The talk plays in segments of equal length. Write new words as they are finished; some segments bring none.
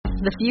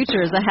The future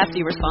is a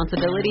hefty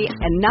responsibility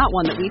and not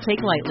one that we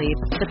take lightly.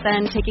 But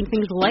then, taking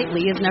things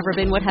lightly has never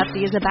been what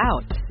Hefty is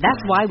about. That's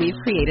why we've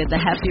created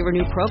the Hefty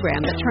Renew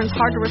program that turns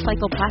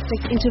hard-to-recycle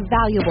plastics into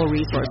valuable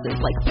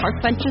resources like park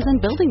benches and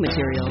building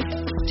materials.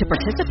 To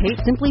participate,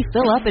 simply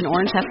fill up an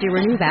orange Hefty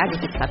Renew bag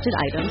with accepted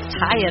items,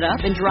 tie it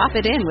up, and drop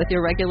it in with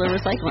your regular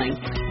recycling.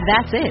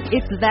 That's it.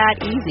 It's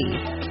that easy.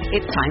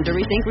 It's time to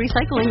rethink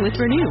recycling with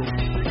Renew.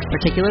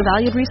 Particular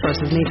valued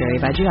resources may vary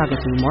by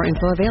geography. More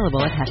info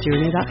available at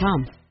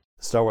heftyrenew.com.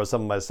 Star Wars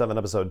 7x7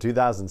 episode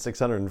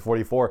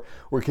 2644.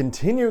 We're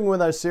continuing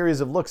with our series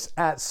of looks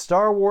at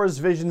Star Wars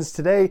Visions.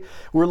 Today,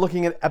 we're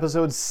looking at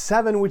episode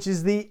 7, which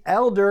is The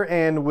Elder,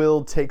 and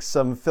we'll take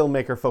some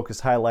filmmaker focus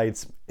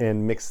highlights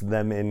and mix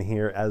them in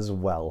here as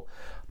well.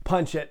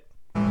 Punch it.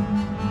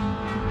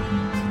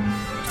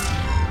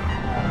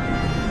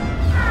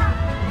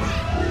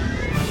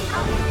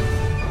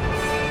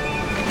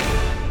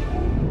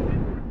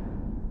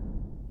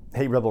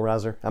 Hey Rebel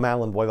Rouser, I'm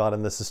Alan Voivod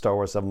and this is Star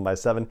Wars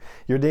 7x7,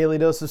 your daily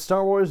dose of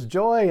Star Wars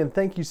joy, and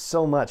thank you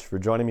so much for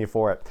joining me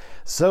for it.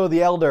 So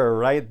The Elder,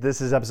 right? This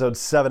is episode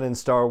 7 in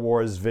Star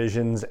Wars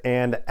Visions,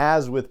 and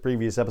as with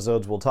previous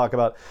episodes, we'll talk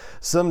about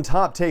some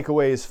top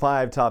takeaways,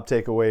 5 top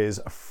takeaways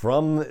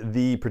from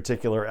the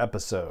particular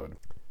episode.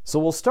 So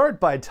we'll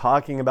start by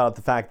talking about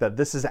the fact that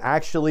this is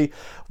actually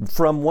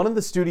from one of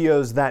the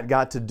studios that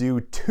got to do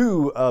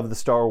 2 of the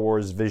Star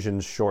Wars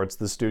Visions shorts.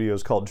 The studio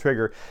is called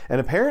Trigger, and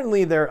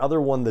apparently their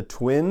other one, The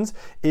Twins,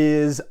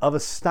 is of a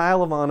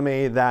style of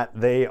anime that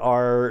they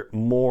are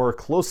more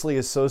closely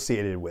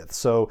associated with.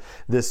 So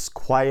this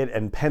quiet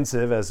and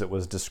pensive, as it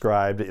was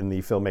described in the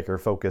Filmmaker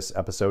Focus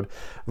episode,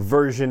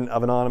 version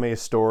of an anime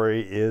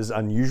story is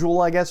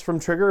unusual, I guess, from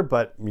Trigger,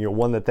 but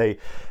one that they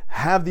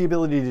have the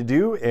ability to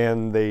do,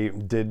 and they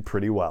did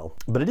pretty well.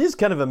 But it is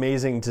kind of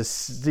amazing to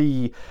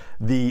see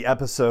the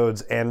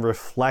episodes and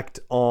reflect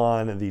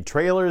on the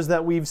trailers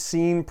that we've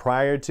seen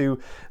prior to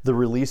the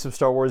release of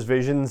Star Wars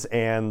Visions,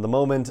 and the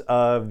moment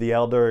of the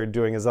Elder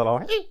doing his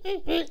little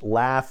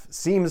laugh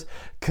seems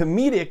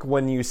comedic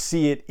when you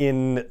see it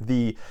in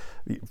the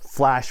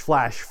flash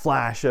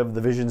of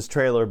the Visions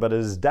trailer, but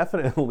is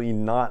definitely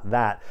not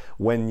that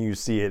when you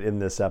see it in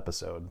this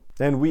episode.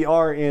 And we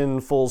are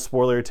in full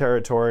spoiler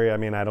territory. I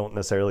mean, I don't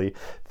necessarily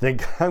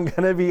think I'm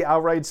gonna be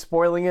outright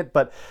spoiling it,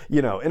 but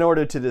in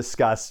order to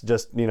discuss,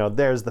 just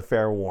there's the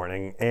fair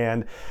warning.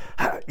 And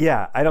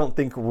yeah, I don't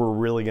think we're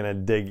really gonna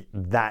dig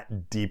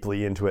that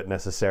deeply into it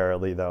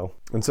necessarily, though.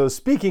 And so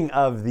speaking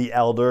of the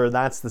Elder,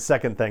 that's the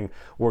second thing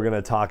we're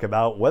gonna talk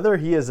about, whether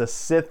he is a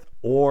Sith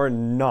or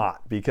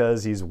not,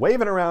 because he's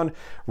waving around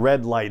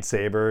red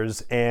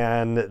lightsabers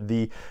and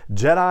the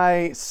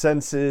Jedi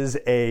senses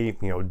a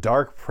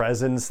dark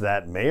presence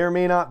that may or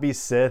may not be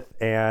Sith,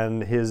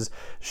 and his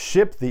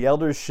ship, the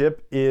Elder's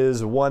ship,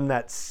 is one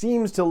that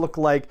seems to look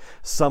like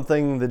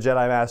something the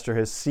Jedi Master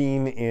has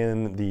seen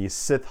in the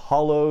Sith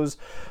Hollows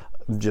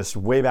just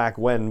way back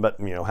when, but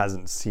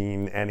hasn't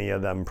seen any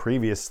of them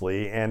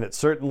previously. And it's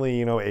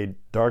certainly a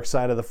dark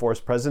side of the Force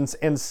presence,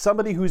 and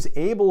somebody who's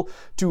able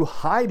to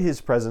hide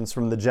his presence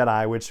from the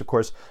Jedi, which of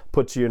course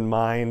puts you in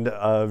mind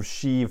of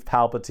Sheev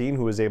Palpatine,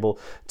 who was able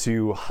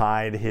to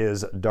hide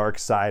his dark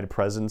side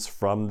presence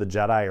from the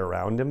Jedi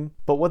around him.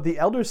 But what the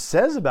Elder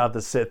says about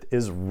the Sith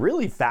is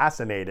really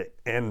fascinating,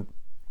 and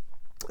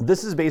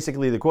this is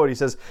basically the quote. He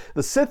says,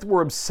 "The Sith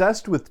were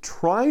obsessed with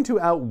trying to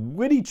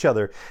outwit each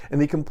other, and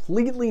they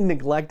completely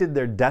neglected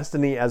their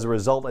destiny as a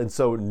result, and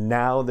so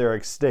now they're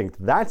extinct."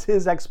 That's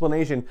his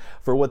explanation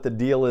for what the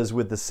deal is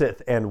with the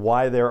Sith and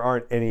why there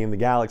aren't any in the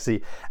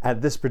galaxy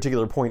at this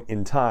particular point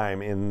in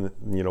time in,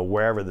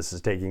 wherever this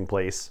is taking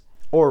place.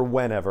 Or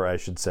whenever, I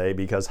should say,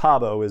 because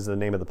Habbo is the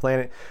name of the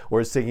planet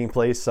where it's taking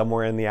place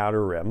somewhere in the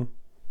Outer Rim.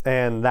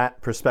 And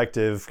that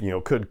perspective,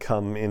 could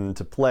come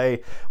into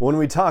play when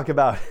we talk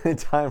about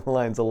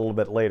timelines a little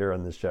bit later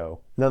in the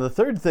show. Now, the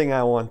third thing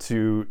I want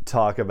to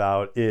talk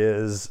about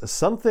is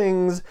some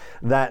things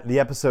that the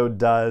episode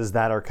does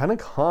that are kind of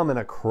common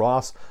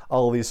across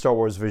all of these Star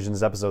Wars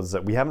Visions episodes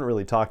that we haven't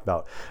really talked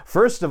about.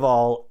 First of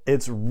all,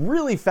 it's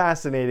really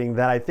fascinating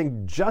that I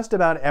think just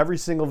about every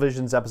single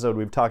Visions episode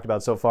we've talked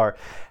about so far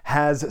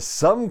has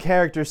some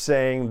character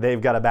saying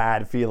they've got a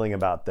bad feeling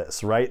about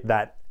this, right?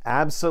 That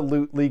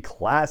absolutely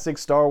classic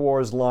Star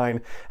Wars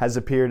line has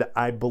appeared,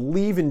 I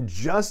believe, in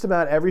just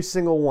about every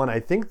single one. I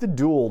think the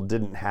Duel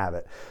didn't have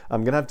it.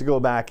 I'm gonna have to go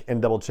back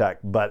and double check,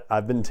 but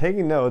I've been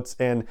taking notes,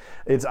 and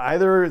it's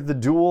either the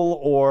Duel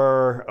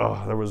or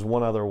there was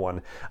one other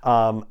one,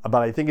 but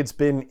I think it's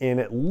been in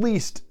at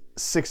least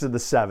 6 of the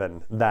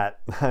 7 that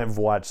I've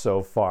watched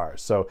so far.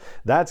 So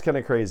that's kind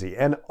of crazy.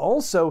 And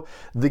also,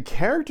 the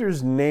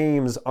characters'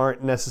 names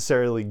aren't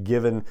necessarily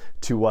given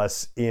to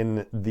us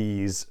in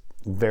these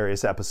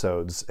various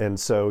episodes, and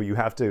so you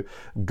have to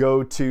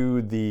go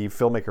to the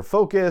Filmmaker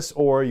Focus,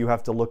 or you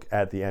have to look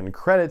at the end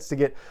credits to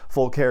get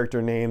full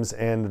character names,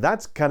 and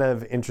that's kind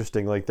of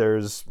interesting. Like,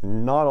 there's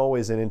not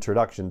always an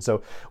introduction.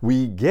 So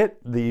we get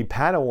the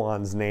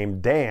Padawan's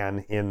name,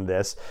 Dan, in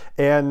this,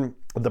 and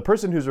the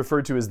person who's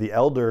referred to as the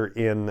Elder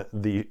in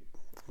the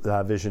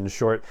Vision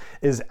short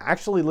is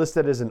actually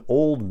listed as an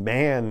old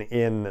man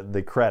in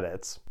the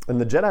credits. And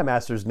the Jedi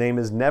Master's name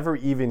is never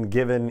even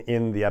given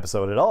in the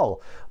episode at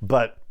all.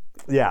 But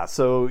yeah,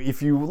 so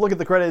if you look at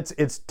the credits,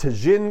 it's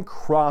Tajin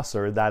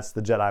Crosser, that's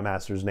the Jedi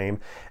Master's name,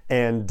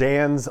 and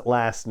Dan's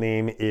last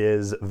name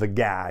is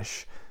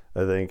Vagash,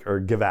 I think,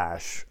 or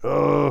Gavash.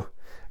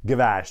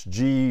 Gavash,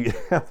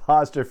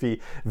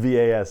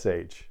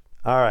 G''VASH.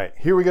 All right,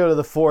 here we go to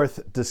the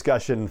fourth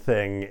discussion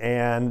thing,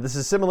 and this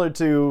is similar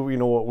to,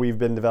 what we've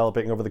been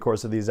developing over the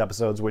course of these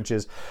episodes, which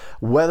is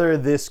whether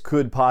this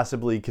could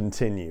possibly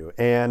continue.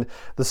 And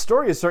the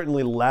story is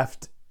certainly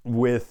left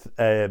with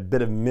a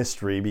bit of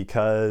mystery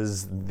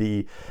because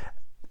the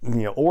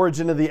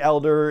origin of the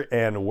Elder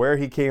and where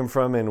he came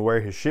from and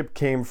where his ship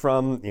came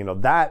from,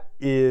 that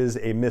is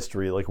a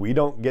mystery. Like, we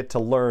don't get to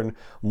learn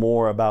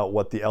more about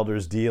what the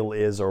Elder's deal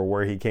is or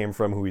where he came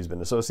from, who he's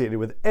been associated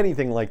with,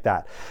 anything like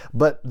that.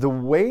 But the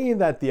way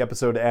that the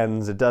episode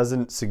ends, it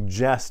doesn't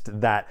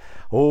suggest that,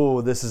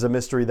 this is a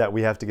mystery that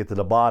we have to get to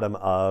the bottom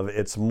of.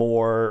 It's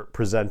more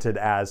presented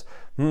as,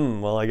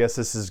 well, I guess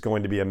this is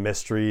going to be a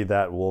mystery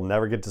that we'll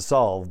never get to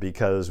solve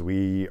because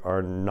we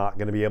are not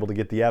going to be able to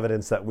get the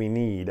evidence that we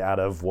need out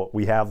of what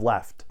we have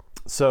left.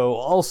 So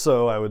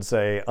also, I would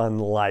say,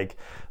 unlike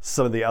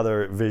some of the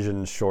other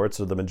Vision shorts,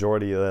 or the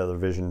majority of the other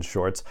Vision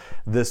shorts,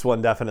 this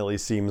one definitely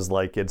seems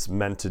like it's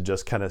meant to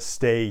just kind of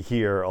stay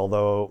here,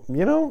 although,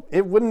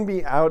 it wouldn't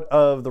be out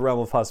of the realm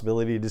of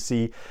possibility to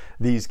see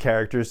these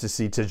characters, to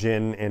see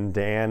Tajin and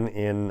Dan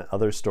in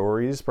other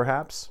stories,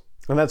 perhaps.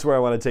 And that's where I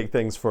want to take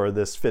things for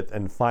this fifth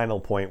and final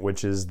point,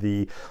 which is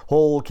the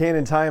whole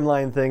canon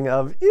timeline thing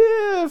of,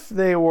 if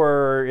they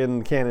were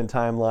in canon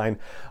timeline,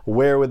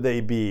 where would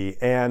they be?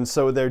 And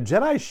so their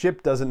Jedi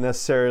ship doesn't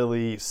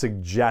necessarily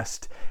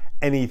suggest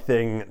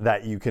anything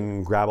that you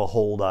can grab a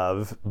hold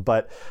of,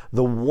 but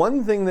the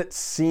one thing that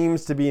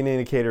seems to be an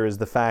indicator is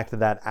the fact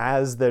that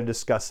as they're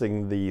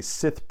discussing the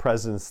Sith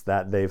presence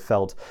that they've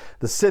felt,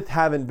 the Sith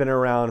haven't been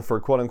around for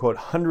quote-unquote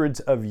hundreds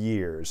of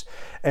years.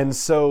 And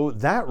so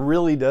that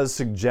really does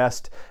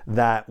suggest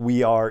that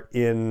we are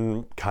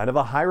in kind of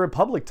a High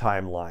Republic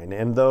timeline.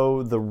 And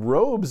though the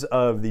robes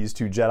of these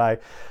two Jedi,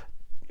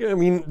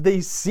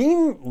 they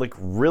seem like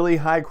really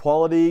high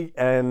quality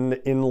and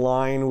in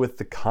line with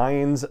the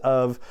kinds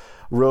of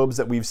robes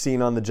that we've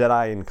seen on the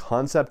Jedi in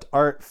concept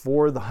art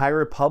for the High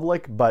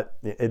Republic, but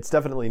it's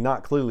definitely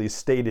not clearly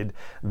stated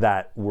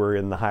that we're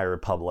in the High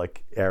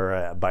Republic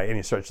era by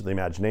any stretch of the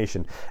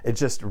imagination. It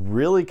just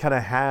really kind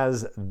of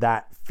has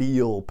that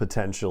feel,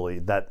 potentially,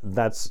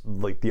 that's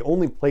like the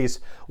only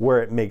place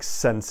where it makes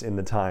sense in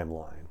the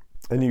timeline.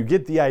 And you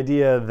get the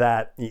idea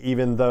that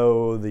even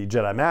though the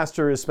Jedi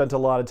Master has spent a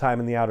lot of time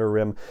in the Outer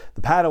Rim,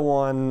 the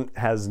Padawan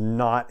has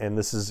not, and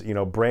this is,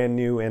 brand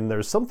new, and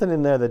there's something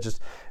in there that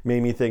just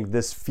made me think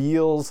this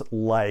feels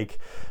like,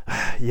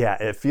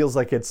 it feels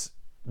like it's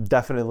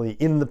definitely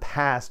in the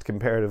past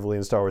comparatively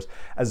in Star Wars,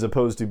 as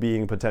opposed to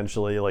being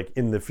potentially like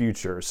in the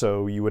future.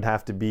 So you would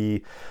have to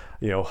be,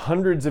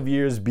 hundreds of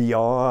years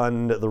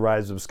beyond the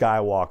Rise of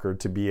Skywalker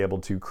to be able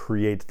to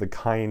create the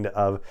kind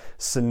of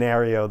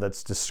scenario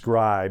that's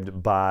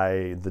described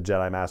by the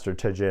Jedi Master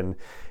Tajin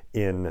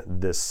in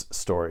this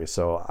story.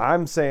 So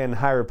I'm saying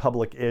High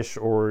Republic-ish,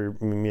 or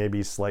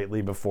maybe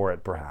slightly before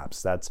it,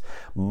 perhaps. That's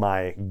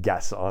my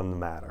guess on the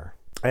matter.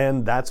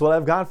 And that's what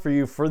I've got for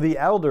you for The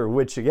Elder,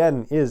 which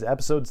again is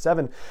episode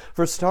 7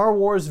 for Star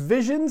Wars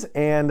Visions,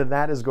 and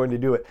that is going to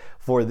do it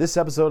for this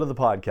episode of the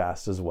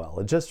podcast as well.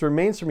 It just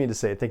remains for me to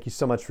say thank you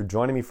so much for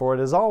joining me for it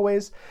as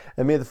always,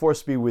 and may the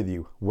Force be with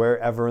you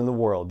wherever in the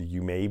world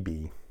you may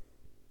be.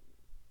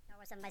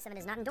 7x7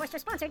 is not endorsed or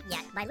sponsored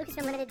yet by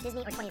Lucasfilm Limited,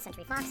 Disney, or 20th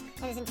Century Fox,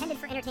 and is intended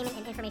for entertainment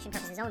and information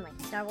purposes only.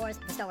 Star Wars,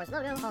 the Star Wars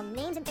logo, all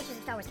names and pictures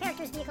of Star Wars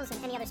characters, vehicles,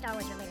 and any other Star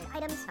Wars-related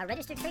items are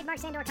registered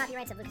trademarks and/or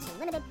copyrights of Lucasfilm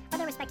Limited, or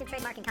their respective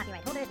trademark and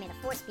copyright holders. May the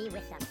Force be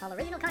with them. All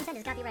original content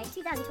is copyright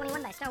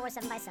 2021 by Star Wars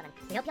 7x7.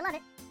 We hope you love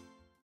it.